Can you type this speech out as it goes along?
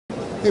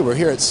Hey, we're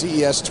here at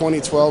CES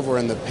 2012. We're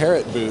in the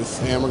Parrot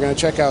booth, and we're going to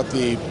check out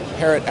the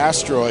Parrot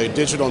Asteroid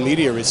digital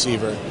media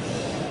receiver.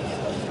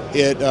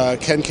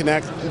 It can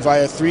connect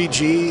via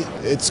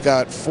 3G. It's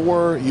got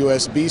 4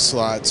 USB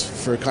slots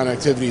for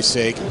connectivity's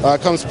sake.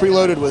 It comes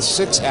preloaded with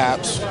 6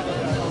 apps,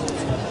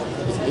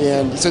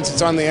 and since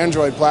it's on the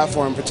Android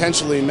platform,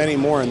 potentially many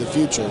more in the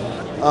future.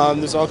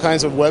 There's all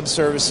kinds of web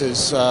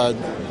services,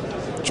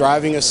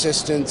 driving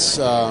assistance,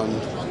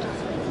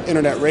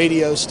 internet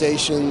radio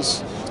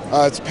stations.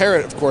 It's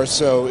Parrot, of course,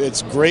 so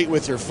it's great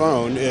with your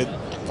phone. It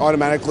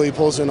automatically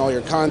pulls in all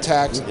your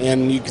contacts,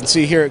 and you can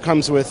see here it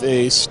comes with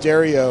a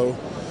stereo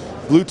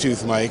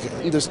Bluetooth mic.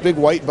 This big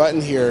white button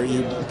here,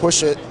 you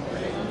push it,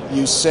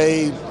 you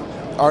say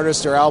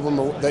artist or album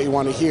that you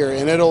want to hear,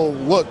 and it'll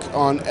look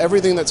on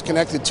everything that's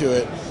connected to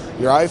it,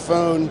 your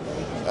iPhone,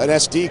 an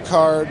SD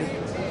card,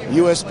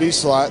 USB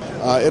slot.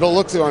 It'll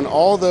look through on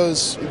all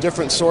those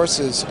different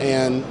sources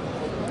and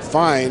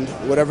find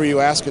whatever you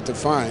ask it to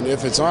find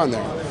if it's on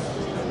there.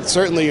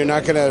 Certainly you're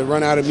not going to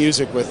run out of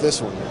music with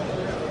this one.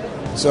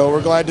 So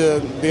we're glad to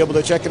be able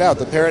to check it out,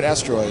 the Parrot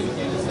Asteroid.